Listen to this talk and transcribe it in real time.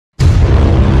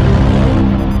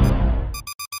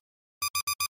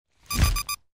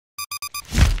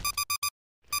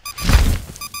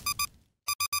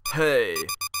Hey.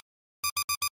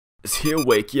 Is he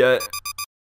awake yet?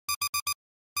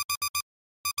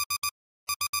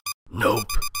 Nope,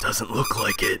 doesn't look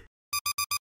like it.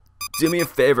 Do me a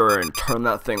favor and turn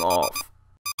that thing off.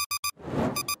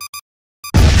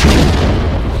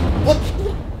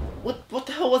 What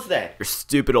the hell was that? Your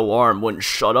stupid alarm wouldn't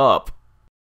shut up.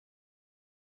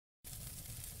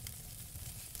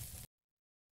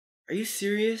 Are you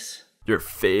serious? Your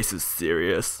face is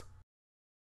serious.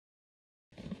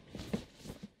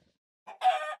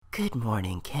 Good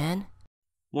morning, Ken.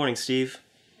 Morning, Steve.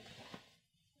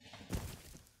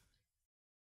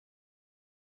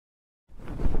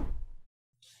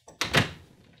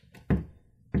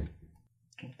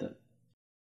 What the?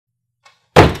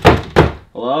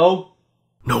 Hello?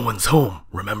 No one's home,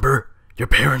 remember? Your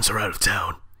parents are out of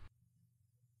town.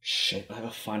 Shit, I have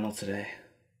a final today.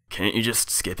 Can't you just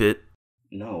skip it?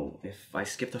 No, if I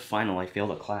skip the final, I fail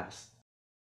the class.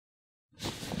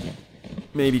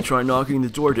 Maybe try knocking the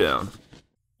door down.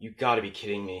 You gotta be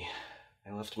kidding me.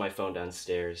 I left my phone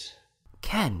downstairs.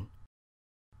 Ken,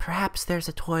 perhaps there's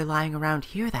a toy lying around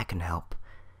here that can help.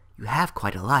 You have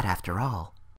quite a lot after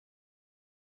all.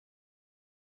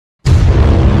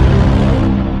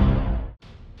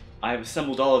 I have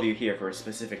assembled all of you here for a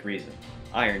specific reason.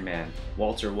 Iron Man,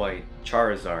 Walter White,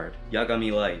 Charizard,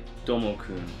 Yagami Light,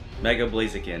 Domo-kun, Mega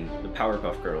Blaziken, the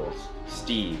Powerpuff Girls,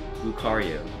 Steve,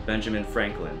 Lucario, Benjamin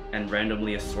Franklin, and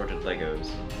randomly assorted Legos.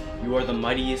 You are the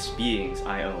mightiest beings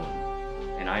I own,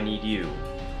 and I need you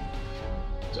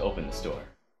to open this door.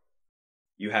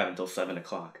 You have until 7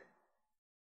 o'clock.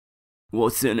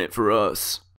 What's in it for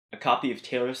us? A copy of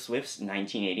Taylor Swift's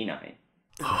 1989.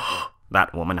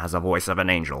 That woman has a voice of an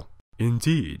angel.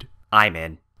 Indeed. I'm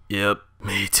in. Yep,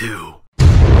 me too.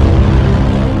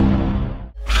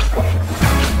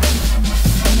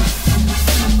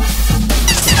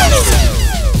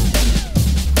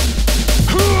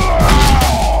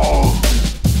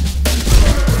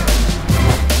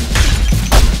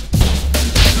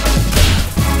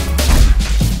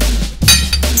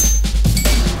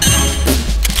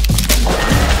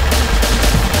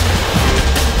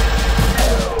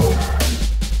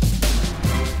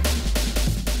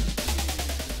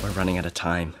 We're running out of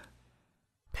time.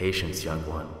 Patience, young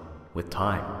one. With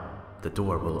time, the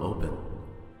door will open.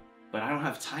 But I don't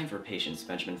have time for patience,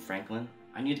 Benjamin Franklin.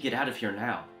 I need to get out of here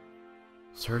now.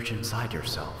 Search inside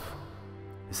yourself.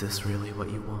 Is this really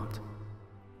what you want?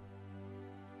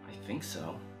 I think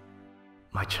so.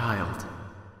 My child,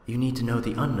 you need to know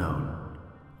the unknown.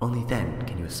 Only then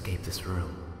can you escape this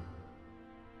room.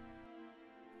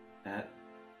 That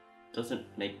doesn't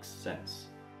make sense.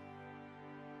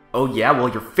 Oh yeah, well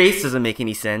your face doesn't make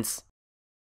any sense.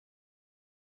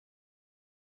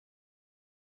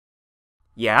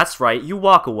 Yeah, that's right, you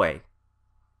walk away.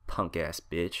 Punk ass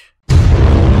bitch.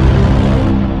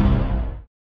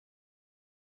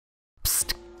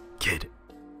 Psst, kid.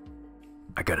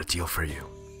 I got a deal for you.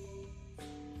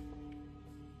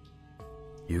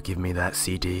 You give me that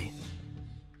CD,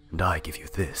 and I give you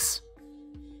this.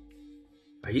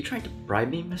 Are you trying to bribe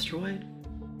me, Mr. White?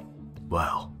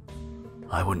 Well,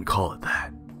 I wouldn't call it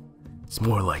that. It's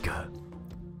more like a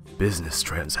business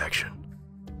transaction.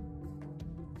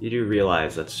 You do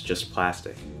realize that's just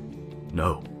plastic.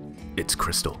 No, it's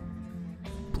crystal.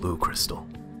 Blue crystal.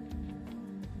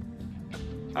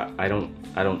 I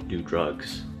don't do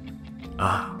drugs.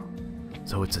 Ah,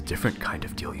 so it's a different kind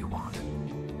of deal you want.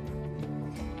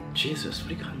 Jesus, what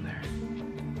do you got in there?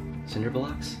 Cinder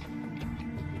blocks?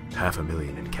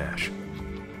 $500,000 in cash.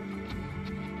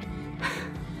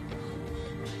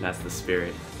 That's the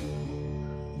spirit.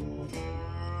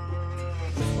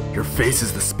 Your face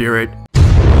is the spirit.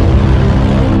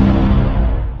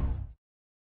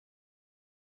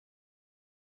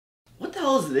 What the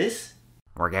hell is this?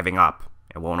 We're giving up.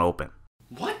 It won't open.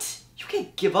 What? You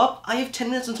can't give up. I have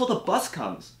 10 minutes until the bus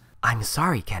comes. I'm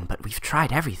sorry, Ken, but we've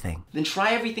tried everything. Then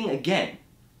try everything again.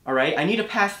 Alright? I need to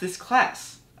pass this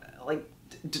class. Like,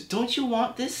 don't you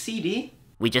want this CD?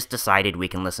 We just decided we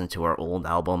can listen to our old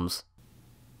albums.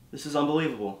 This is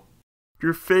unbelievable.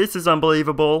 Your face is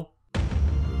unbelievable.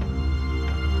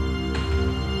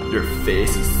 Your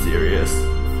face is serious.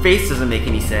 Face doesn't make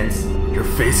any sense. Your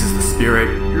face is the spirit.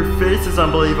 Your face is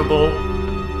unbelievable.